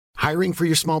Hiring for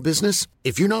your small business?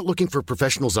 If you're not looking for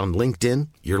professionals on LinkedIn,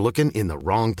 you're looking in the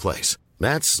wrong place.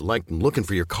 That's like looking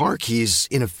for your car keys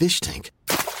in a fish tank.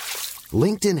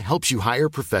 LinkedIn helps you hire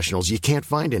professionals you can't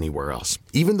find anywhere else,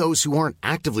 even those who aren't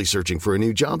actively searching for a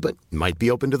new job but might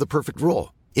be open to the perfect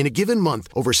role. In a given month,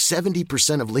 over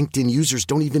 70% of LinkedIn users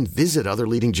don't even visit other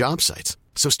leading job sites.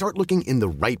 So start looking in the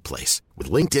right place.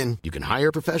 With LinkedIn, you can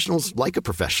hire professionals like a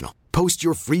professional. Post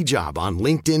your free job on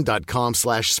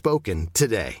linkedin.com/spoken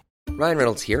today. Ryan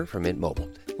Reynolds here from Mint Mobile.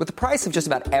 With the price of just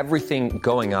about everything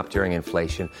going up during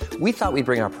inflation, we thought we'd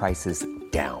bring our prices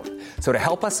down. So to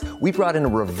help us, we brought in a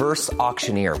reverse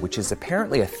auctioneer, which is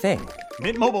apparently a thing.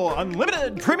 Mint Mobile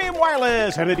Unlimited Premium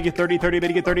Wireless. How to get 30, 30, bit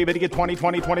to get 30, bit to get 20,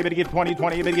 20, 20, bit to get 20,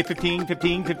 20, bit to get 15,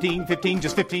 15, 15, 15,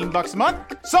 just $15 a month?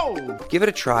 Sold! Give it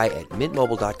a try at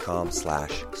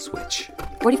mintmobile.com/switch.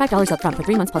 $45 up front for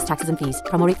 3 months plus taxes and fees.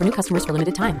 Promo rate for new customers for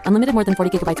limited time. Unlimited more than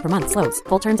 40 gigabytes per month. Slows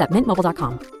full terms at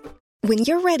mintmobile.com. When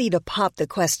you're ready to pop the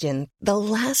question, the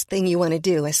last thing you want to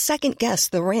do is second-guess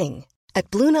the ring. At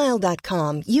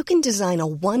BlueNile.com, you can design a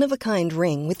one-of-a-kind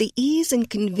ring with the ease and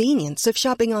convenience of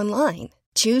shopping online.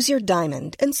 Choose your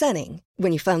diamond and setting.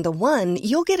 When you find the one,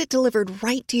 you'll get it delivered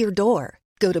right to your door.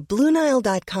 Go to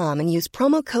BlueNile.com and use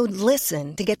promo code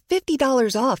LISTEN to get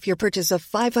 $50 off your purchase of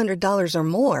 $500 or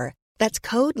more. That's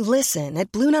code LISTEN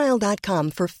at BlueNile.com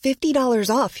for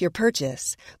 $50 off your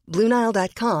purchase.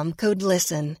 BlueNile.com, code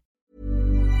LISTEN.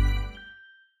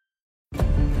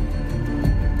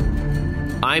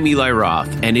 I'm Eli Roth,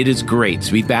 and it is great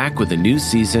to be back with a new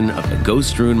season of the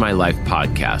Ghost Ruin My Life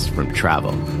podcast from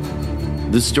Travel.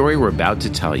 The story we're about to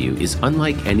tell you is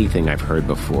unlike anything I've heard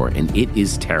before, and it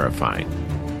is terrifying.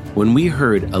 When we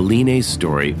heard Aline's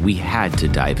story, we had to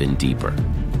dive in deeper.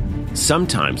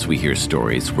 Sometimes we hear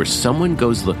stories where someone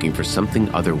goes looking for something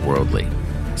otherworldly,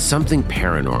 something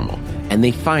paranormal, and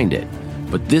they find it.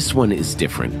 But this one is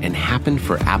different and happened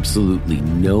for absolutely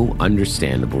no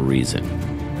understandable reason.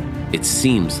 It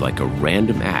seems like a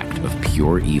random act of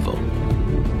pure evil.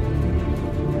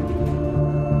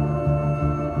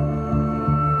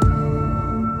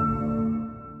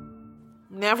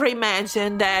 Never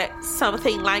imagined that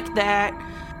something like that.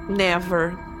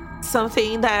 Never.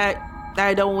 Something that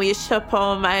I don't wish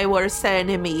upon my worst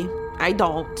enemy. I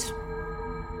don't.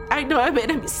 I know I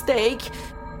made a mistake,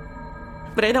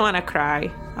 but I don't want to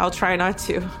cry. I'll try not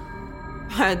to.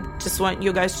 I just want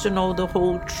you guys to know the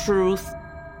whole truth.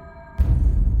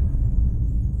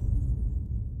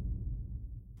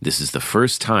 This is the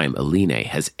first time Aline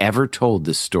has ever told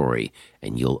this story,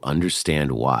 and you'll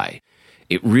understand why.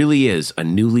 It really is a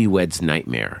newlywed's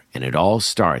nightmare, and it all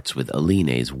starts with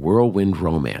Aline's whirlwind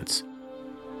romance.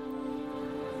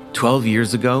 12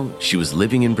 years ago, she was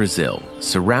living in Brazil,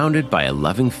 surrounded by a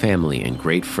loving family and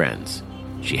great friends.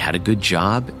 She had a good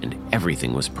job, and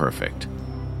everything was perfect.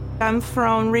 I'm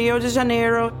from Rio de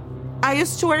Janeiro. I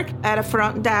used to work at a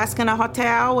front desk in a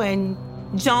hotel, and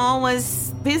John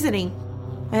was visiting.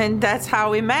 And that's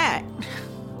how we met.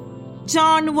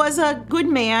 John was a good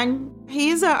man.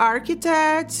 He's an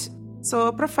architect, so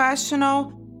a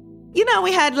professional. You know,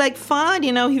 we had fun.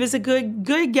 You know, he was a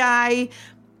good guy.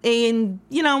 And,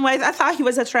 you know, I thought he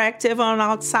was attractive on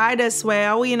outside as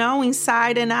well, you know,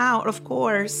 inside and out, of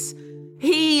course.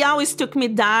 He always took me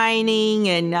dining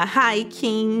and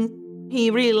hiking.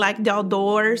 He really liked the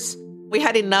outdoors. We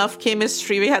had enough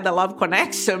chemistry. We had a love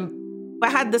connection. I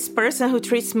had this person who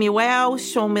treats me well,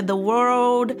 show me the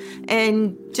world,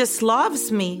 and just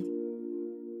loves me.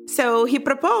 So he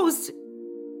proposed.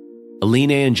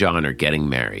 Aline and John are getting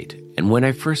married, and when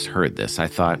I first heard this, I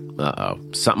thought,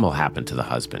 something will happen to the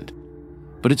husband.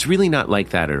 But it's really not like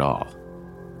that at all.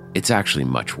 It's actually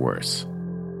much worse.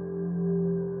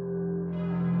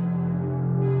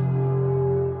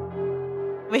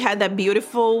 We had that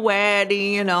beautiful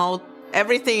wedding, you know,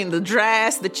 everything, the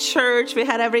dress, the church, we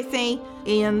had everything.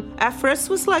 And at first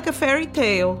it was like a fairy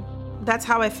tale. That's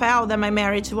how I felt that my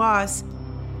marriage was.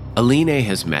 Aline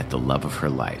has met the love of her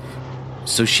life,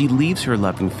 so she leaves her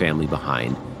loving family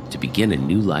behind to begin a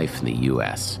new life in the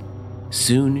U.S.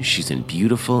 Soon, she's in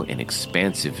beautiful and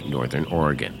expansive northern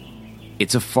Oregon.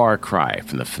 It's a far cry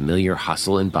from the familiar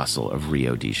hustle and bustle of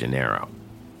Rio de Janeiro.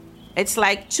 It's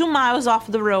like 2 miles off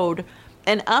the road.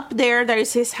 And up there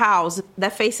is his house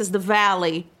that faces the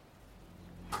valley.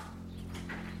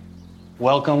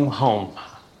 Welcome home.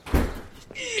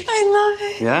 I love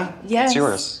it. Yeah? Yes. It's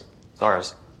yours. It's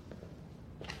ours.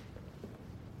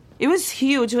 It was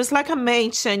huge. It was like a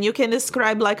mansion. You can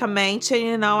describe like a mansion,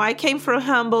 you know. I came from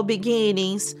humble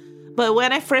beginnings. But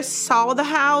when I first saw the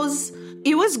house,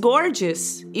 it was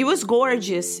gorgeous. It was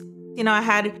gorgeous. I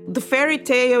had the fairy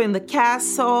tale in the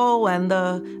castle and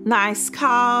the nice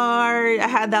car. I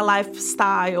had that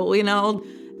lifestyle,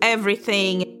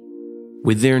 everything.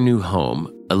 With their new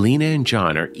home, Alina and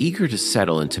John are eager to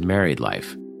settle into married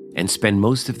life and spend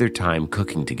most of their time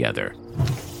cooking together.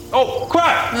 Oh,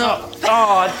 quiet!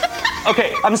 Oh,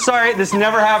 okay, I'm sorry. This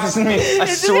never happens to me. I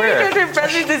swear. Is this you trying to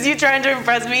impress me? Is you trying to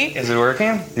impress me? Is it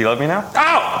working? Do you love me now?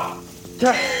 Ow!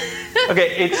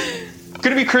 Okay, it's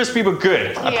gonna be crispy but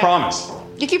good. I promise.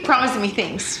 You keep promising me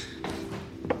things.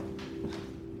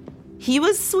 He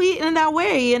was sweet in that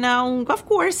way, Of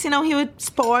course, he would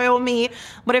spoil me.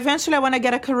 But eventually I want to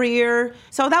get a career.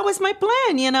 So that was my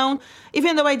plan,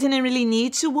 Even though I didn't really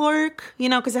need to work,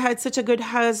 because I had such a good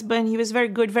husband. He was very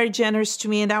good, very generous to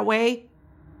me in that way.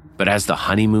 But as the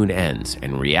honeymoon ends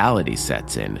and reality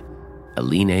sets in,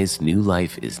 Alina's new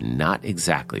life is not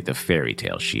exactly the fairy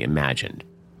tale she imagined.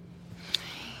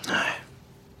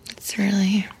 It's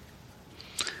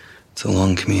a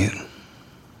long commute.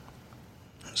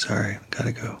 I'm sorry,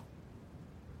 gotta go.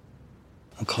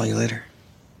 I'll call you later.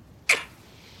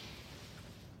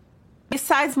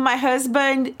 Besides my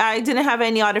husband, I didn't have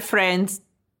any other friends.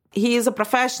 He is a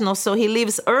professional, so he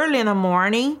leaves early in the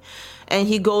morning and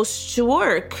he goes to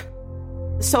work.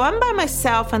 So I'm by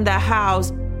myself in that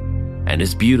house. And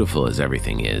as beautiful as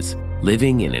everything is,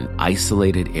 living in an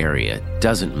isolated area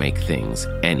doesn't make things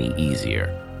any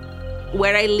easier.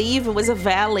 Where I live was a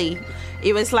valley.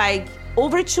 It was like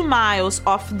over 2 miles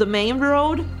off the main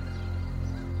road.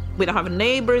 We don't have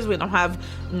neighbors, we don't have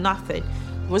nothing.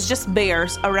 It was just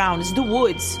bears around, it's the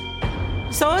woods.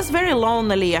 So I was very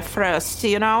lonely at first,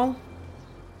 I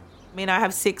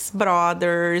have 6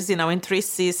 brothers, and 3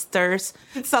 sisters.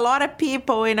 It's a lot of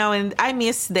people, and I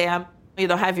miss them. You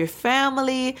don't have your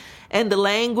family and the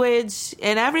language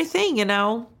and everything,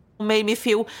 Made me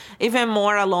feel even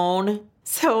more alone.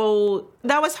 So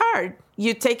that was hard.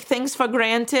 You take things for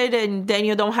granted and then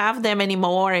you don't have them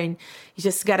anymore and you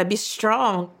just gotta be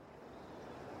strong.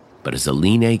 But as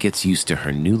Alina gets used to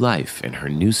her new life and her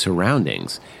new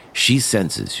surroundings, she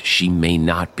senses she may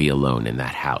not be alone in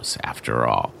that house after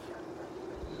all.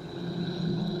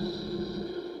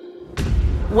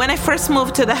 When I first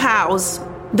moved to the house,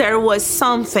 there was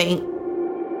something.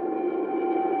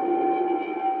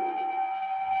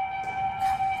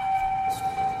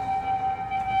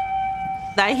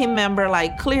 I remember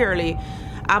clearly,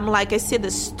 I see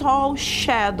this tall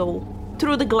shadow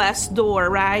through the glass door,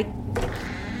 right?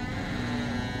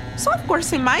 So of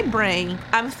course in my brain,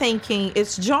 I'm thinking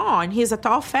it's John. He's a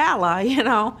tall fella,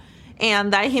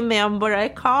 And I remember I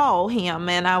called him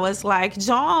and I was like,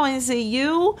 John, is it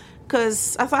you?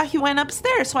 Because I thought he went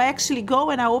upstairs. So I actually go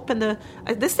and I open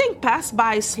this thing passed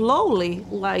by slowly,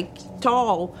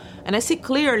 tall, and I see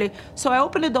clearly. So I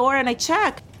open the door and I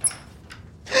check.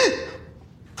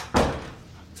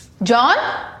 John?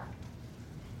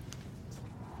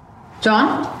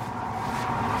 John?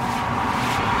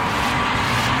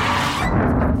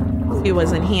 It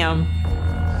wasn't him.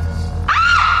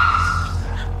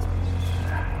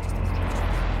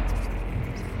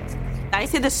 I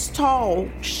see this tall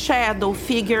shadow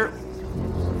figure.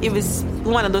 It was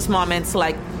one of those moments,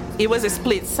 it was a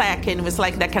split second. It was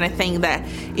that kind of thing that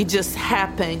it just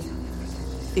happened.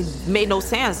 It made no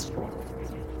sense.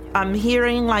 I'm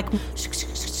hearing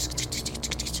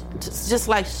just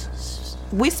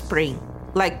whispering,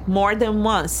 more than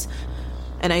once.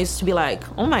 And I used to be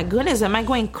oh my goodness, am I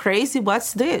going crazy?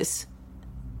 What's this?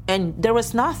 And there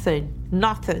was nothing.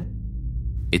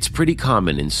 It's pretty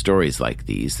common in stories like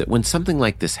these that when something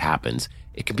like this happens,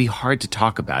 it can be hard to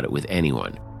talk about it with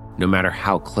anyone, no matter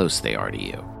how close they are to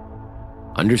you.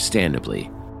 Understandably,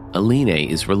 Alina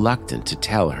is reluctant to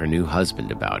tell her new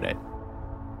husband about it.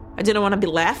 I didn't want to be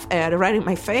laughed at right in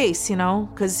my face,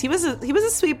 because he was a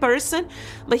sweet person,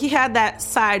 but he had that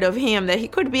side of him that he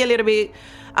could be a little bit,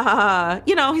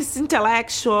 he's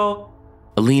intellectual.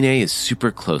 Alina is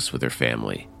super close with her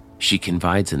family. She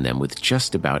confides in them with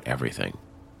just about everything,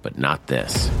 but not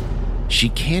this. She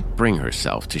can't bring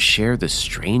herself to share the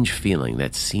strange feeling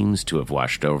that seems to have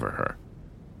washed over her.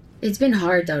 It's been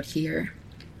hard out here.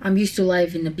 I'm used to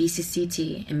life in a busy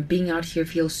city, and being out here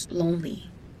feels lonely.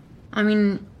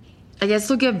 I guess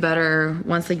it'll get better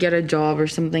once I get a job or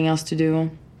something else to do.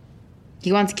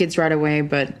 He wants kids right away,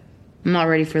 but I'm not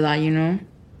ready for that,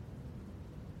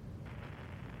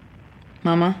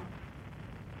 Mama?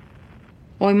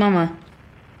 Oi, Mama.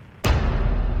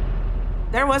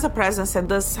 There was a presence in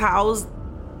this house.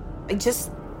 I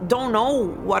just don't know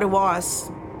what it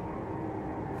was.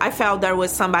 I felt there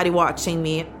was somebody watching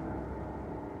me.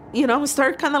 It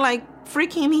started kind of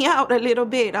freaking me out a little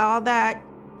bit, all that.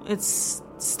 It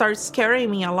starts scaring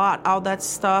me a lot, all that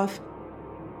stuff.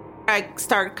 I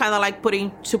start kind of like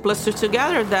putting 2 plus 2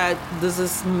 together that this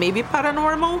is maybe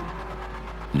paranormal.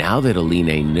 Now that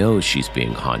Aline knows she's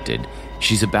being haunted,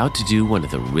 she's about to do one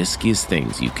of the riskiest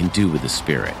things you can do with a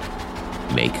spirit: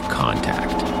 make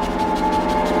contact.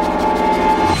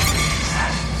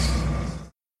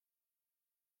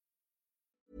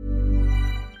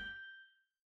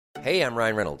 Hey, I'm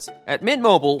Ryan Reynolds. At Mint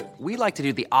Mobile, we like to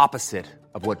do the opposite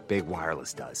of what Big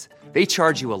Wireless does. They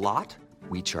charge you a lot,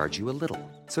 we charge you a little.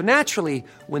 So naturally,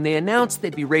 when they announced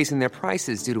they'd be raising their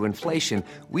prices due to inflation,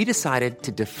 we decided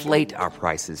to deflate our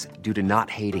prices due to not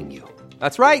hating you.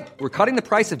 That's right. We're cutting the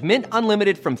price of Mint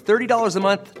Unlimited from $30 a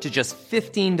month to just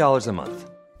 $15 a month.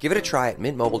 Give it a try at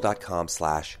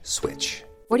mintmobile.com/switch.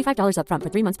 $45 up front for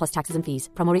 3 months plus taxes and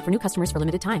fees. Promo rate for new customers for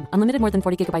limited time. Unlimited more than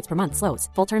 40 gigabytes per month. Slows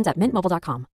full terms at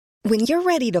mintmobile.com. When you're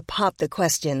ready to pop the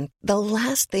question, the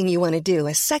last thing you want to do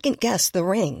is second-guess the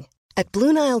ring. At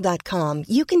BlueNile.com,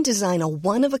 you can design a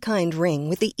one-of-a-kind ring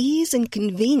with the ease and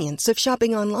convenience of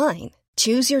shopping online.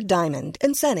 Choose your diamond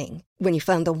and setting. When you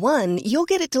find the one, you'll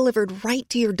get it delivered right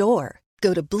to your door.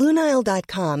 Go to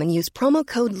BlueNile.com and use promo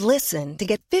code LISTEN to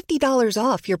get $50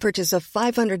 off your purchase of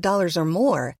 $500 or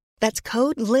more. That's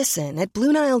code LISTEN at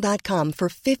BlueNile.com for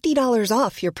 $50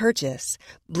 off your purchase.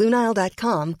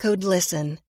 BlueNile.com, code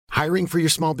LISTEN. Hiring for your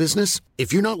small business?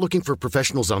 If you're not looking for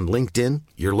professionals on LinkedIn,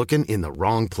 you're looking in the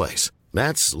wrong place.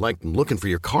 That's like looking for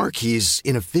your car keys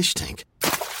in a fish tank.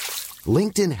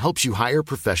 LinkedIn helps you hire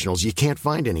professionals you can't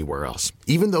find anywhere else,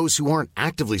 even those who aren't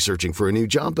actively searching for a new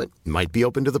job but might be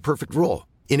open to the perfect role.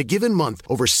 In a given month,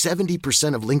 over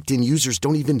 70% of LinkedIn users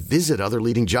don't even visit other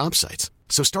leading job sites.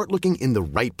 So start looking in the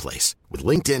right place. With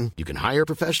LinkedIn, you can hire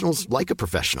professionals like a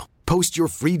professional. Post your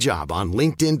free job on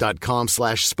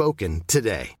linkedin.com/spoken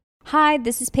today. Hi,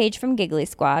 this is Paige from Giggly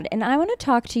Squad, and I want to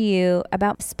talk to you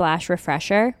about Splash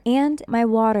Refresher and my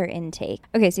water intake.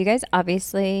 Okay, so you guys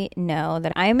obviously know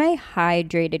that I'm a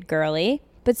hydrated girly,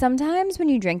 but sometimes when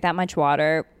you drink that much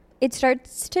water, it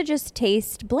starts to just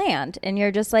taste bland, and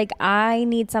you're just like, I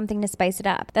need something to spice it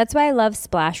up. That's why I love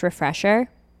Splash Refresher.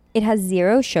 It has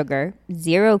 0 sugar,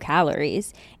 0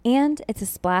 calories, and it's a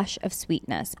splash of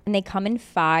sweetness. And they come in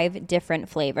 5 different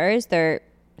flavors. They're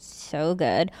so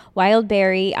good. Wild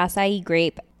berry, acai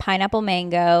grape, pineapple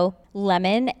mango,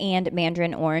 lemon, and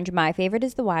mandarin orange. My favorite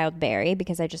is the wild berry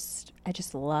because I just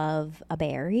love a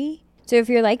berry. So if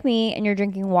you're like me and you're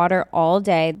drinking water all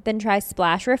day, then try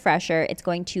Splash Refresher. It's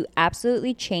going to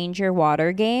absolutely change your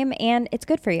water game, and it's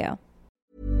good for you.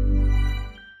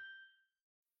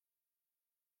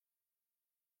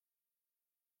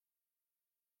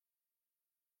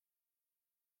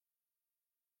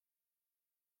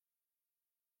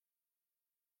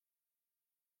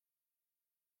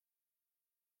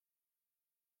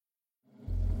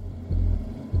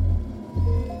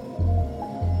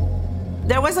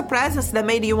 There was a presence that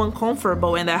made you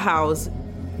uncomfortable in the house.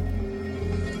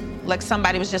 Like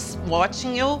somebody was just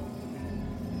watching you.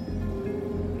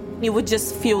 You would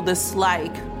just feel this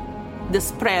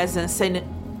presence. And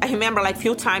I remember like a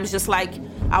few times just like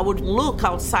I would look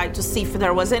outside to see if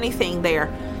there was anything there.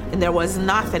 And there was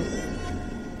nothing.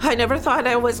 I never thought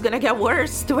it was going to get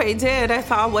worse the way it did. I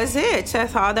thought was it. I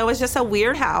thought that was just a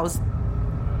weird house.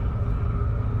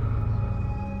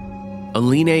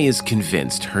 Aline is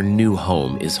convinced her new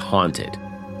home is haunted.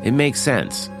 It makes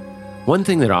sense. One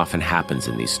thing that often happens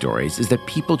in these stories is that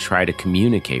people try to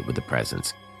communicate with the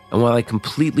presence. And while I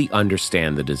completely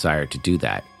understand the desire to do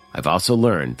that, I've also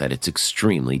learned that it's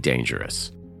extremely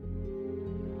dangerous.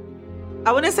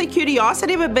 I wouldn't say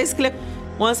curiosity, but basically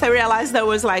once I realized there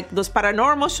was like those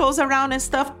paranormal shows around and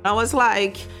stuff, I was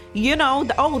like,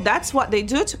 that's what they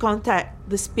do to contact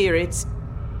the spirits.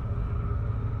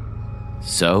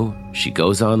 So she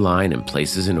goes online and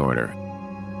places an order.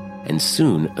 And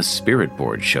soon a spirit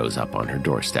board shows up on her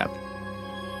doorstep.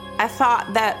 I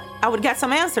thought that I would get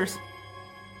some answers.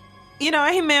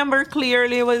 I remember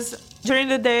clearly it was during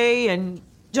the day and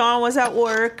John was at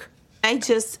work. I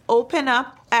just opened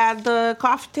up at the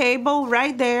coffee table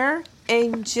right there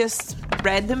and just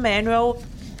read the manual.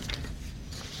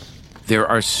 There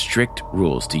are strict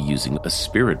rules to using a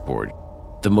spirit board,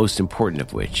 the most important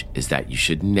of which is that you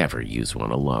should never use one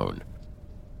alone.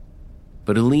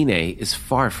 But Aline is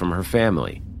far from her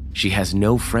family. She has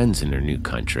no friends in her new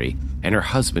country, and her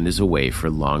husband is away for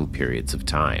long periods of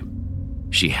time.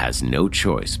 She has no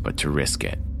choice but to risk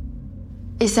it.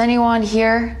 Is anyone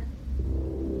here?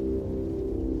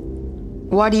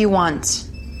 What do you want?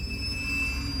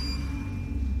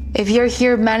 If you're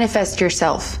here, manifest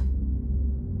yourself.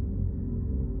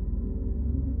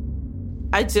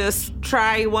 I just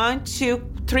try 1, 2,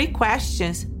 3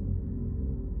 questions.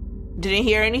 Didn't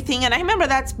hear anything. And I remember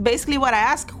that's basically what I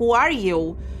asked. Who are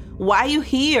you? Why are you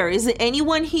here? Is there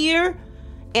anyone here?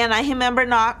 And I remember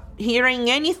not hearing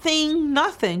anything,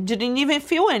 nothing. Didn't even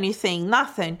feel anything,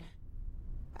 nothing.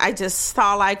 I just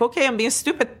thought like, okay, I'm being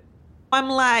stupid. I'm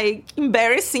like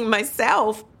embarrassing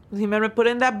myself. I remember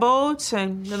putting that boat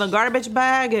and in a garbage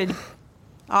bag and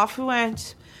off we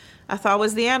went. I thought it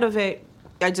was the end of it.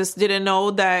 I just didn't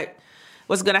know that it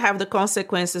was going to have the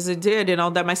consequences it did,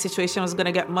 that my situation was going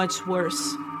to get much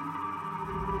worse.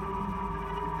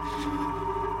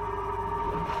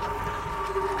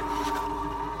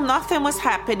 Nothing was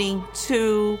happening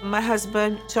to my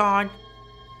husband, John.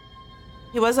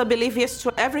 He was oblivious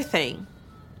to everything.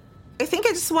 I think I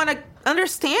just want to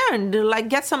understand, like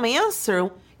get some answer.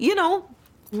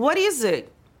 What is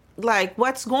it? Like,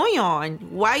 what's going on?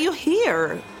 Why are you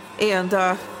here? And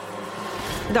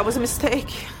that was a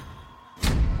mistake.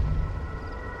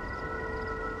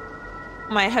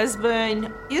 My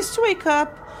husband used to wake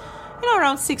up,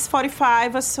 around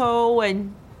 6:45 or so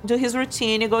and do his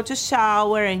routine, go to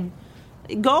shower and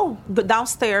go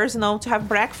downstairs, to have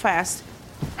breakfast.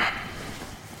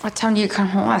 What time did you come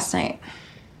home last night?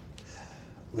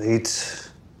 Late.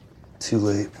 Too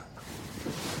late.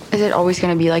 Is it always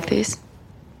going to be like this?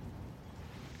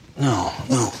 No.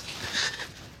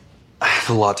 I have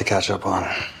a lot to catch up on.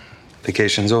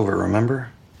 Vacation's over, remember?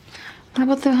 What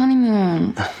about the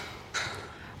honeymoon?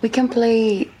 We can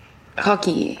play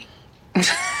hockey.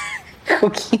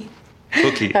 Hooky.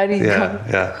 Hooky. How do you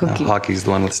Yeah. Hooky. No, hockey's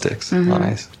the one with sticks. On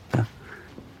ice. Yeah.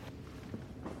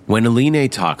 When Aline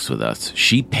talks with us,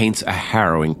 she paints a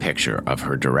harrowing picture of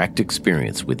her direct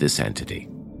experience with this entity.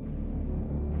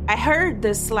 I heard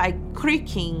this like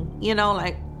creaking,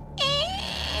 like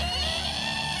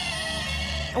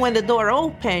when the door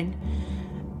opened.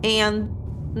 And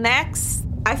next,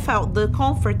 I felt the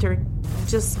comforter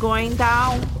just going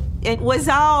down. It was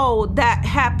all that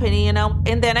happening,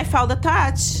 and then I felt the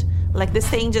touch, like this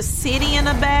thing just sitting in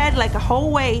a bed, like a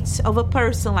whole weight of a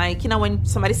person, like, when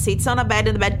somebody sits on a bed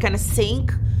and the bed kind of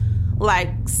sink, like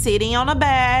sitting on a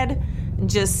bed,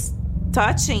 just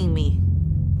touching me.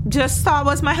 Just thought it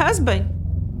was my husband.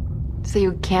 So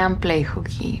you can play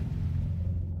hooky.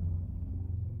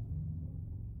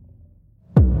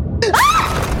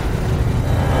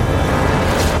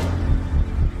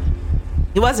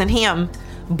 It wasn't him,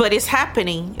 but it's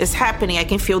happening. It's happening. I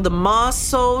can feel the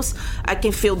muscles. I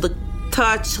can feel the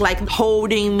touch, like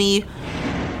holding me.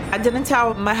 I didn't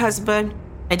tell my husband.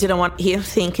 I didn't want him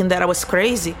thinking that I was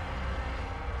crazy.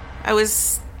 I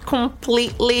was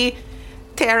completely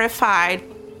terrified.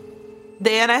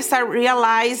 Then I started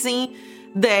realizing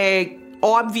that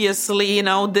obviously,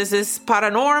 this is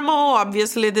paranormal.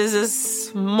 Obviously, this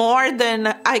is more than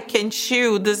I can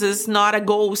chew. This is not a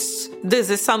ghost. This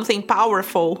is something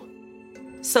powerful.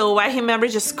 So I remember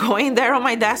just going there on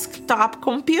my desktop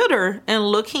computer and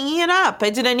looking it up. I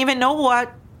didn't even know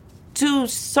what to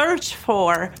search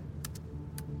for.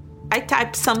 I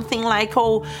typed something like,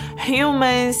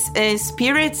 humans and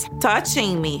spirits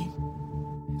touching me.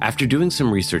 After doing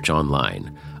some research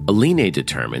online, Aline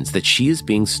determines that she is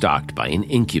being stalked by an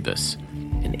incubus,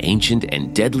 an ancient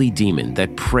and deadly demon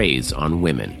that preys on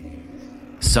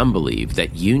women. Some believe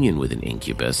that union with an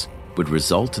incubus would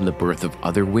result in the birth of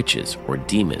other witches or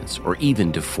demons or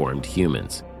even deformed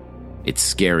humans. It's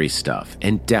scary stuff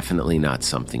and definitely not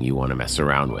something you want to mess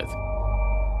around with.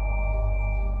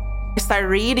 I started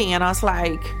reading and I was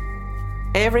like,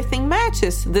 everything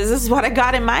matches. This is what I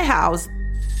got in my house.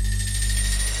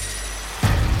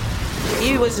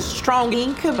 It was a strong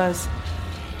incubus.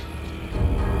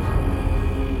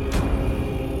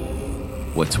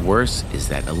 What's worse is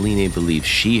that Aline believes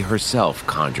she herself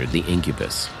conjured the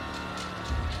incubus.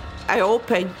 I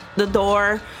opened the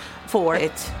door for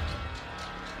it.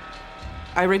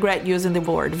 I regret using the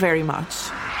word very much.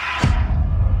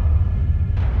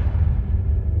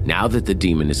 Now that the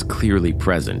demon is clearly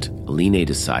present, Aline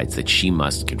decides that she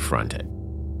must confront it.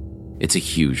 It's a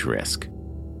huge risk.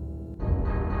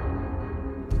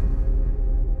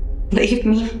 Leave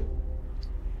me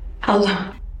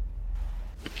alone.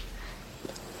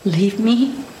 Leave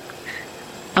me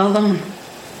alone.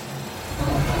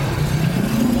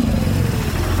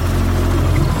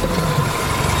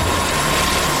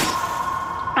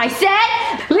 I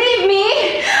said, leave me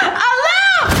alone!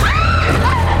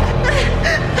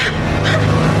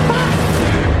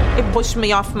 It pushed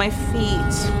me off my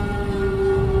feet.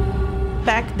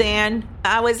 Back then,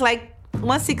 I was like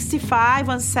 165,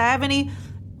 170.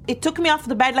 It took me off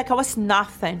the bed like I was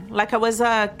nothing, like I was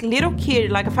a little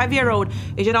kid, like a 5-year-old.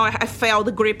 I felt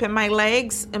the grip in my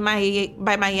legs, by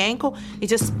my ankle. It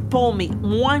just pulled me,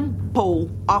 one pull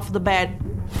off the bed,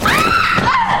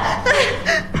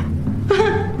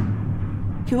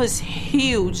 He was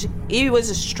huge. He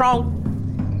was strong.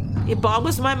 It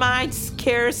boggles my mind,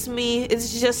 scares me.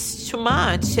 It's just too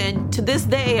much. And to this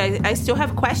day, I still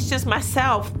have questions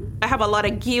myself. I have a lot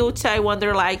of guilt. I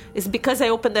wonder, it's because I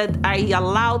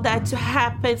allowed that to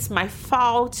happen. It's my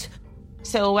fault.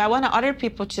 So I want other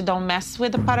people to don't mess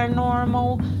with the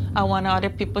paranormal. I want other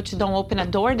people to don't open a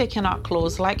door they cannot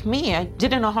close. Like me, I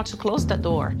didn't know how to close the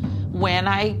door. When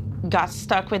I got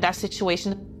stuck with that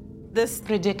situation, this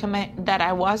predicament that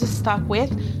I was stuck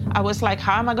with, I was like,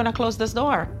 how am I gonna close this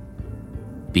door?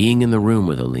 Being in the room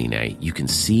with Aline, you can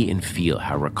see and feel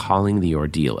how recalling the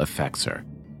ordeal affects her.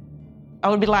 I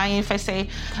would be lying if I say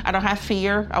I don't have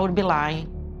fear. I would be lying.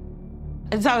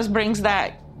 It always brings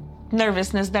that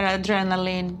nervousness, that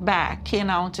adrenaline back,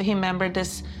 to remember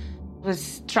this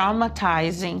was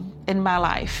traumatizing in my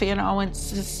life, it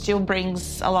still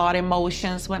brings a lot of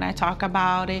emotions when I talk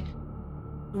about it.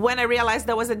 When I realized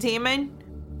there was a demon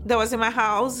that was in my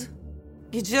house,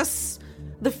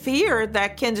 the fear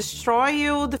that can destroy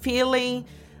you, the feeling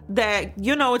that,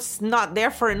 it's not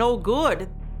there for no good.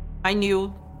 I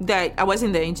knew that I was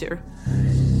in danger.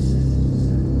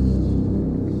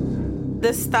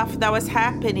 The stuff that was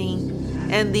happening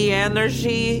and the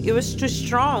energy, it was too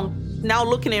strong. Now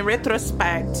looking in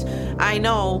retrospect, I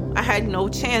know I had no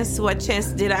chance. What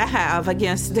chance did I have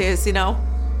against this,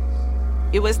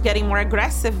 It was getting more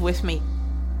aggressive with me.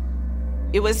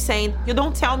 It was saying, you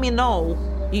don't tell me no.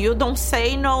 You don't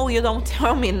say no, you don't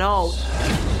tell me no.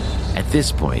 At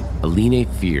this point, Aline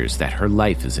fears that her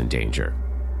life is in danger.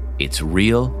 It's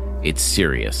real, it's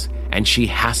serious, and she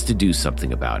has to do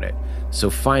something about it. So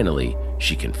finally,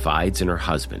 she confides in her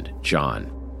husband, John.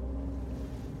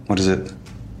 What is it?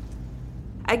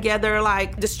 I gather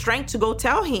the strength to go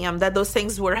tell him that those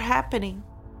things were happening.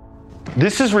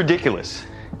 This is ridiculous.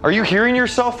 Are you hearing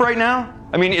yourself right now?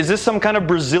 I mean, is this some kind of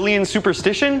Brazilian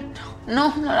superstition?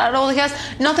 No, not at all. It has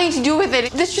nothing to do with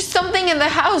it. There's just something in the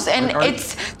house, and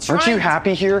Aren't you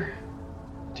happy here?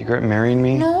 Do you regret marrying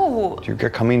me? No. Do you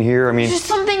regret coming here? I mean... There's just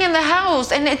something in the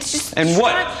house, and it's just... And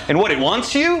what? And what, it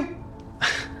wants you?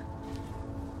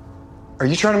 Are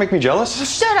you trying to make me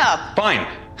jealous? Shut up. Fine.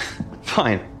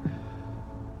 Fine.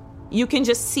 You can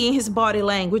just see his body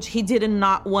language. He did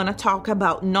not want to talk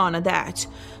about none of that.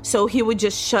 So he would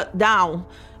just shut down.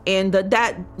 And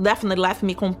that definitely left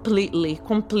me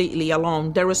completely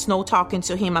alone. There was no talking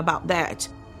to him about that.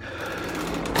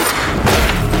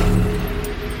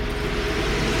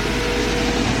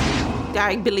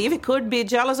 I believe he could be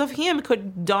jealous of him. It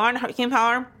could darn him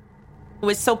harm. He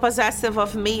was so possessive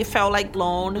of me. It felt like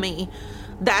loan me.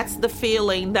 That's the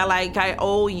feeling that I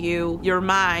owe you. You're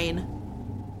mine.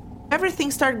 Everything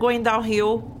started going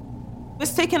downhill. It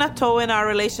was taking a toll in our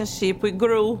relationship. We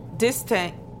grew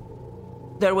distant.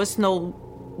 There was no,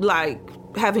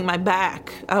 having my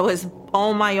back. I was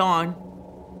on my own.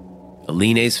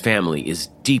 Aline's family is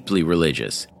deeply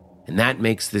religious, and that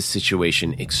makes this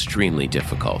situation extremely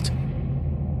difficult.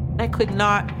 I could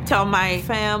not tell my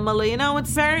family.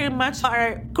 It's very much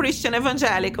our Christian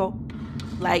evangelical.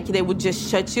 They would just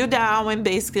shut you down and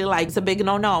basically, it's a big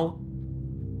no-no.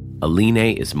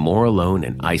 Aline is more alone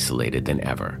and isolated than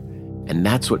ever, and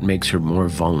that's what makes her more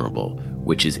vulnerable,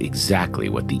 which is exactly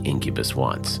what the incubus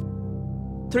wants.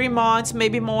 3 months,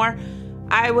 maybe more,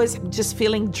 I was just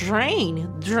feeling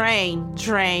drained,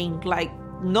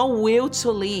 no will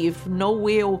to leave, no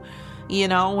will,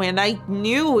 and I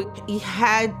knew it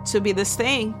had to be this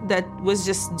thing that was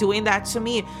just doing that to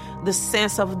me, the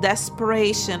sense of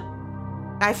desperation.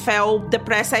 I felt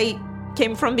depressed. I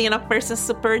came from being a person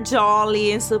super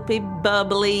jolly and super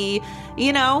bubbly.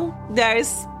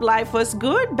 Life was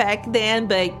good back then,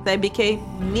 but I became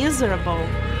miserable.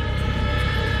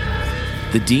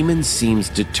 The demon seems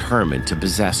determined to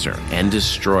possess her and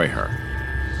destroy her.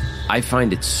 I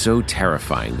find it so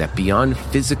terrifying that beyond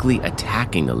physically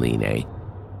attacking Aline,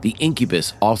 the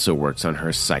incubus also works on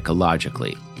her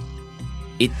psychologically.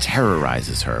 It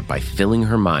terrorizes her by filling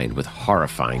her mind with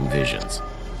horrifying visions.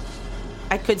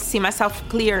 I could see myself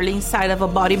clearly inside of a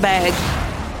body bag,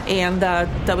 and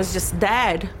that was just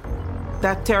dead.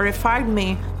 That terrified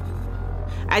me.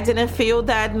 I didn't feel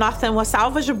that nothing was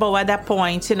salvageable at that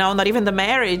point, not even the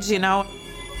marriage,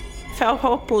 Felt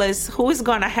hopeless. Who is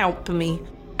gonna help me?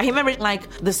 I remember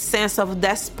the sense of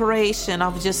desperation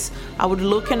of I would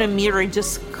look in the mirror and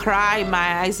just cry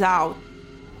my eyes out.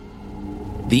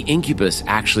 The incubus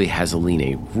actually has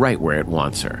Aline right where it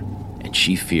wants her, and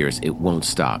she fears it won't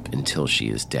stop until she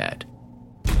is dead.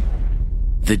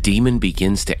 The demon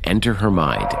begins to enter her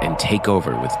mind and take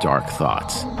over with dark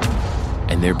thoughts,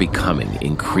 and they're becoming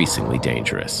increasingly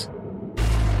dangerous.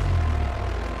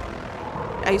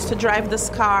 I used to drive this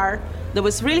car that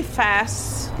was really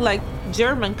fast, like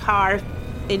German car.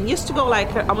 It used to go like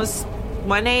almost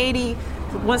 180,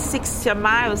 160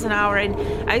 miles an hour. And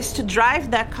I used to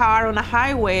drive that car on a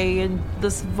highway, and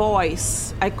this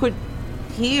voice I could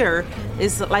hear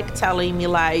is like telling me,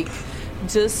 like,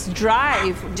 just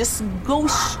drive, just go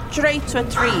straight to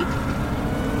a tree.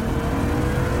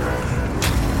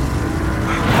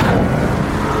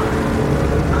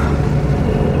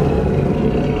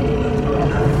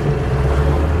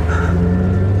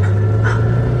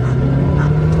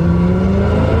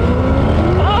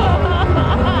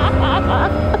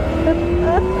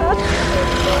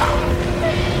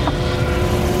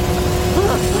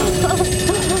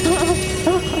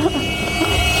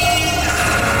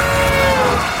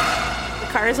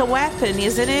 Is a weapon,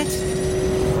 isn't it?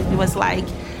 It was like,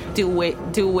 do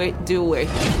it, do it, do it.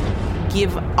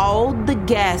 Give all the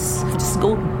gas, just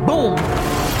go boom.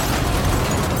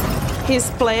 His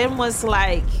plan was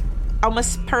like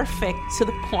almost perfect to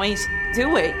the point,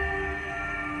 do it.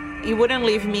 He wouldn't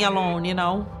leave me alone, you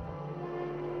know.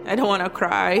 I don't want to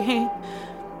cry.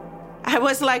 I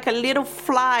was like a little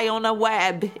fly on a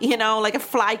web, you know, like a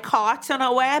fly caught on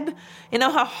a web. You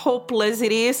know how hopeless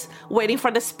it is, waiting for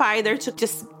the spider to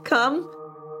just come?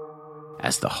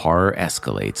 As the horror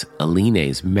escalates,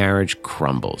 Aline's marriage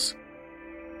crumbles.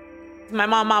 My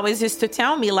mom always used to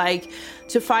tell me, like,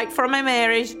 to fight for my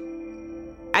marriage.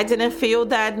 I didn't feel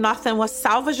that nothing was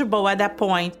salvageable at that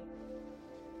point.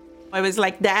 I was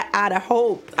like that out of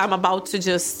hope. I'm about to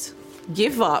just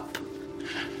give up.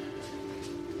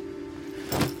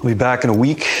 I'll be back in a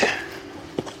week.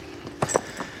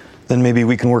 Then maybe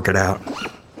we can work it out.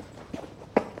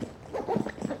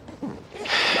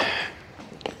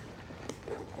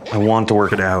 I want to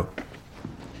work it out.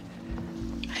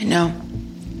 I know.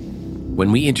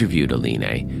 When we interviewed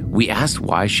Aline, we asked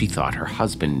why she thought her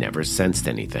husband never sensed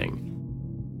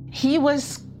anything. He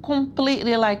was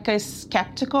completely like a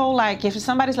skeptical, like if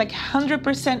somebody's like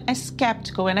 100% a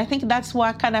skeptical, and I think that's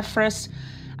what kind of first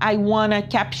I want to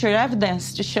capture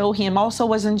evidence to show him. Also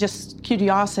wasn't just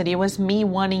curiosity, it was me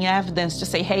wanting evidence to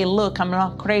say, hey, look, I'm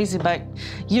not crazy, but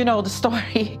you know the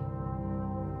story.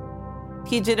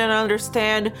 He didn't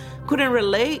understand, couldn't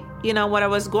relate, you know, what I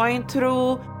was going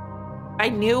through. I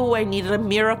knew I needed a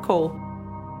miracle.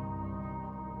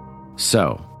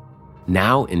 So,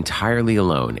 now entirely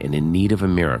alone and in need of a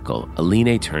miracle,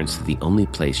 Aline turns to the only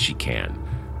place she can,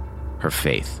 her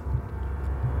faith.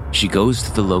 She goes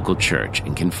to the local church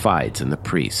and confides in the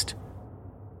priest.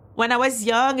 When I was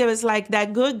young, it was like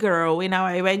that good girl. You know,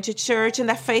 I went to church and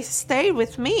that faith stayed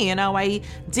with me. You know, I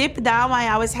deep down, I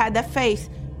always had that faith.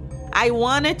 I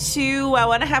want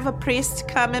to have a priest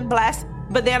come and bless.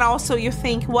 But then also you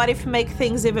think, what if make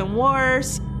things even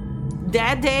worse?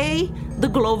 That day, the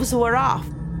gloves were off.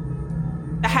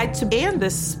 I had to end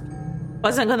this.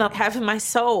 Wasn't going to have my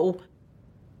soul.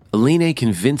 Aline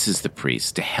convinces the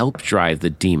priest to help drive the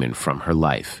demon from her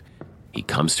life. He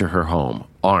comes to her home,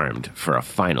 armed for a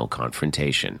final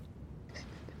confrontation.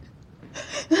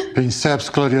 Princeps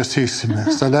gloriosissime,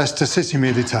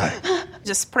 celestissimum ditae.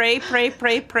 Just pray, pray,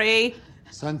 pray, pray.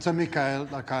 Santa Michael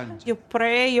Arcangel. You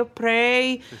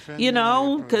pray, you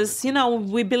know, because, you know,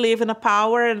 we believe in the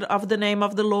power of the name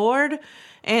of the Lord,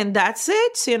 and that's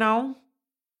it, you know.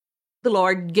 The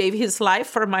Lord gave his life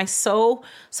for my soul,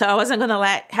 so I wasn't going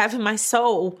to have my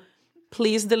soul.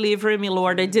 Please deliver me,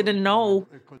 Lord. I didn't know.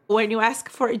 When you ask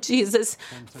for Jesus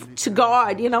to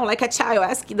God, you know, like a child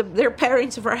asking their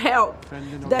parents for help,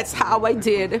 that's how I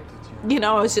did. You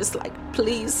know, I was just like,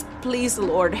 please, please,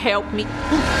 Lord, help me.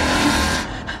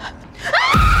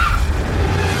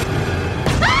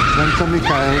 Santa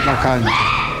Michael Arcangel.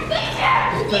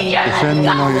 Defend me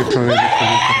now, you pray.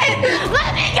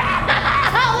 Let me go!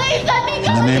 Please let me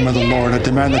go! In the name of the Lord, I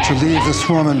demand that you leave this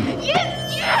woman. Please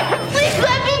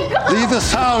let me go! Leave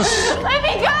this house! Let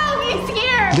me go! He's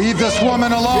here! Leave this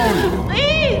woman alone!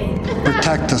 Please!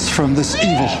 Protect us from this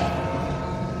evil.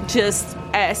 Just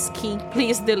asking,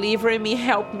 please deliver me,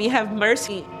 help me, have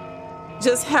mercy.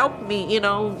 Just help me, you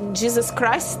know, in Jesus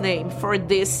Christ's name, for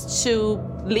this to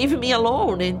leave me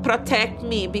alone and protect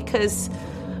me, because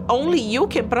only you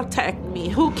can protect me.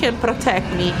 Who can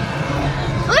protect me?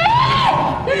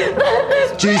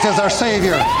 Jesus, our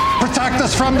Savior, protect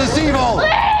us from this evil!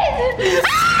 Please!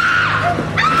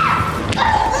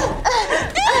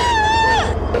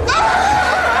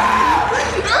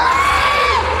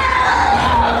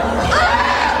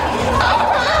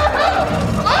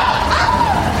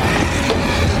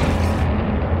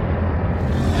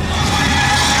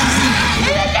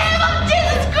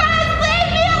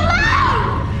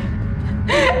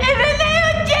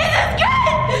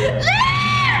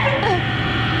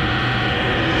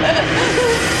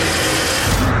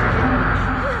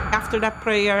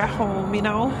 prayer at home,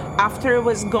 After it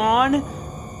was gone,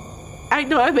 I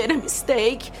know I made a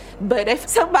mistake, but if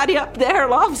somebody up there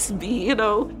loves me,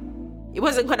 it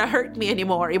wasn't going to hurt me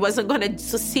anymore. It wasn't going to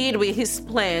succeed with his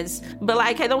plans. But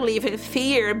I don't live in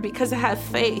fear because I have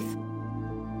faith.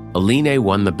 Aline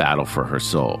won the battle for her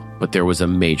soul, but there was a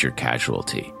major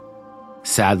casualty.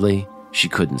 Sadly, she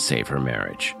couldn't save her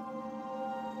marriage.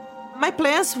 My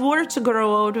plans were to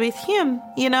grow old with him,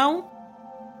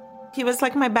 He was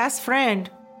like my best friend.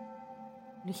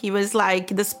 He was like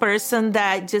this person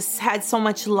that just had so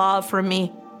much love for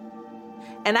me.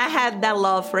 And I had that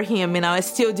love for him, I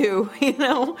still do,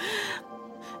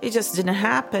 It just didn't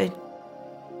happen.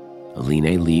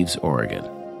 Aline leaves Oregon.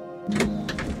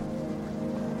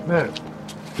 Matt,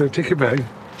 so take your bag.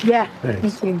 Yeah,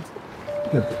 Thanks. thank you.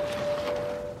 Yeah.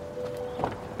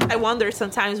 I wonder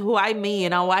sometimes why me,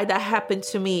 why that happened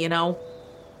to me,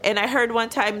 And I heard one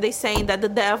time they saying that the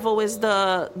devil is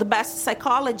the best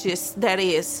psychologist that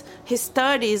is. He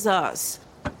studies us.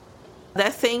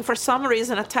 That thing, for some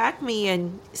reason, attacked me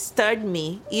and stirred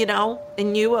me,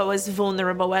 and knew I was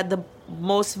vulnerable at the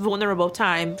most vulnerable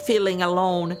time, feeling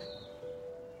alone.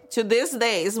 To this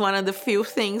day is one of the few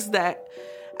things that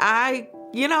I'm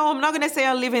not going to say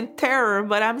I live in terror,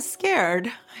 but I'm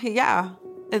scared. Yeah.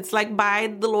 It's like,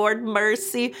 by the Lord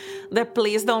mercy, that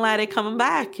please don't let it come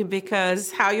back,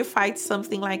 because how you fight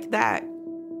something like that?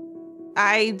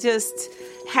 I just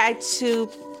had to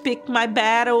pick my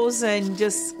battles and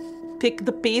just pick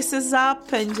the pieces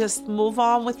up and just move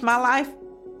on with my life.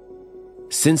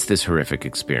 Since this horrific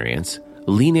experience,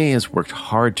 Aline has worked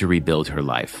hard to rebuild her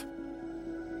life.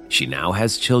 She now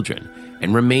has children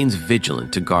and remains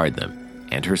vigilant to guard them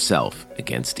and herself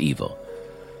against evil.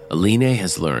 Aline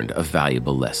has learned a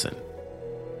valuable lesson.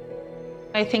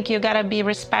 I think you gotta be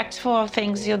respectful of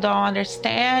things you don't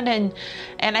understand.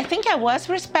 And I think I was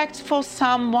respectful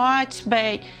somewhat,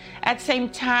 but at the same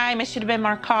time, I should have been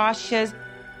more cautious.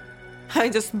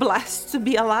 I'm just blessed to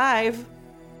be alive.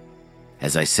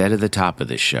 As I said at the top of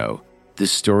this show,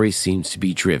 this story seems to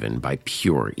be driven by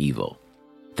pure evil.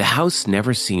 The house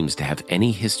never seems to have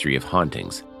any history of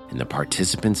hauntings, and the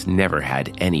participants never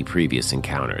had any previous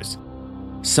encounters.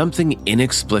 Something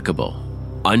inexplicable,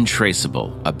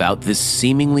 untraceable about this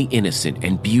seemingly innocent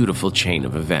and beautiful chain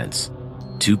of events.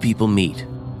 Two people meet,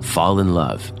 fall in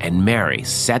love, and marry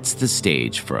sets the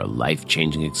stage for a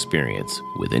life-changing experience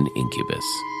with an incubus.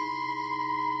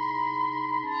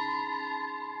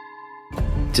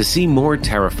 To see more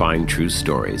terrifying true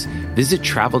stories, visit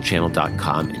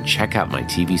travelchannel.com and check out my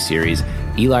TV series,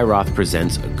 Eli Roth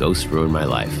Presents A Ghost Ruined My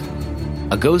Life.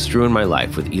 A Ghost Ruined My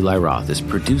Life with Eli Roth is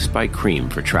produced by Cream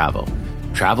for Travel.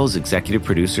 Travel's executive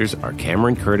producers are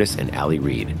Cameron Curtis and Ali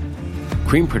Reed.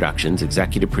 Cream Productions'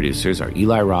 executive producers are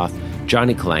Eli Roth,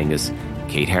 Johnny Kalangas,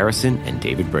 Kate Harrison, and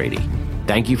David Brady.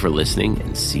 Thank you for listening,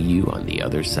 and see you on the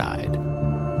other side.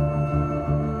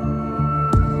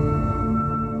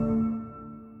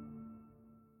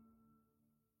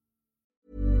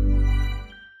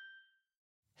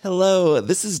 Hello,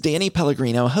 this is Danny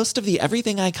Pellegrino, host of the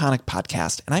Everything Iconic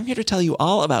podcast, and I'm here to tell you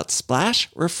all about Splash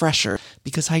Refresher,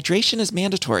 because hydration is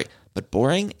mandatory, but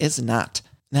boring is not.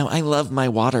 Now, I love my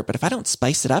water, but if I don't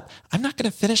spice it up, I'm not going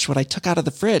to finish what I took out of the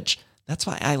fridge. That's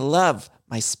why I love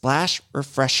my Splash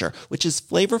Refresher, which is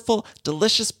flavorful,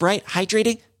 delicious, bright,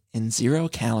 hydrating, and 0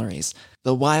 calories.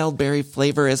 The wild berry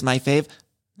flavor is my fave.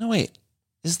 No, wait,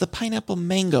 is the pineapple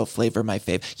mango flavor my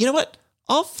fave? You know what?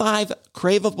 All 5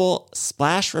 craveable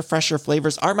Splash Refresher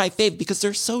flavors are my fave because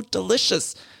they're so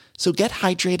delicious. So get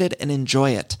hydrated and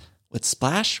enjoy it with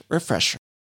Splash Refresher.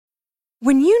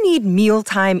 When you need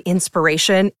mealtime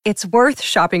inspiration, it's worth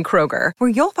shopping Kroger, where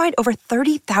you'll find over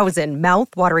 30,000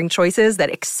 mouth-watering choices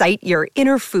that excite your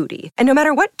inner foodie. And no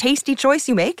matter what tasty choice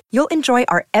you make, you'll enjoy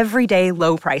our everyday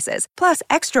low prices, plus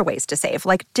extra ways to save,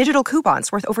 like digital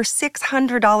coupons worth over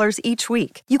 $600 each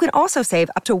week. You can also save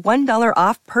up to $1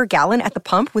 off per gallon at the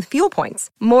pump with fuel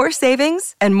points. More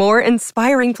savings and more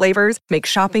inspiring flavors make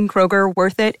shopping Kroger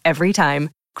worth it every time.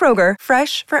 Kroger,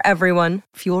 fresh for everyone.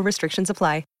 Fuel restrictions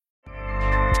apply.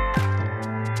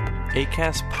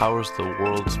 Acast powers the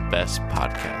world's best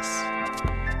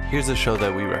podcasts. Here's a show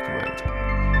that we recommend.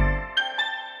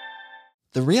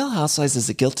 The Real Housewives is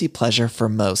a guilty pleasure for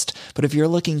most, but if you're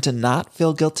looking to not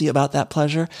feel guilty about that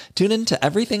pleasure, tune in to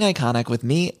Everything Iconic with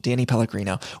me, Danny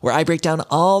Pellegrino, where I break down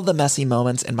all the messy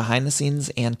moments and behind-the-scenes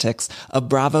antics of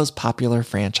Bravo's popular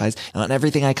franchise. And on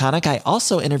Everything Iconic, I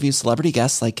also interview celebrity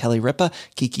guests like Kelly Ripa,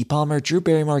 Keke Palmer, Drew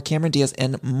Barrymore, Cameron Diaz,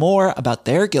 and more about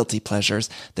their guilty pleasures,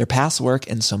 their past work,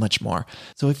 and so much more.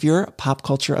 So if you're pop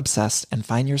culture obsessed and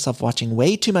find yourself watching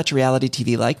way too much reality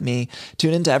TV like me,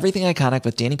 tune in to Everything Iconic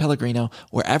with Danny Pellegrino,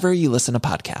 wherever you listen to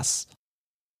podcasts.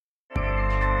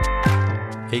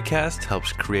 Acast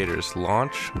helps creators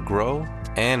launch, grow,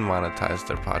 and monetize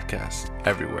their podcasts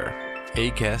everywhere.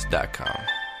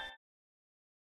 Acast.com.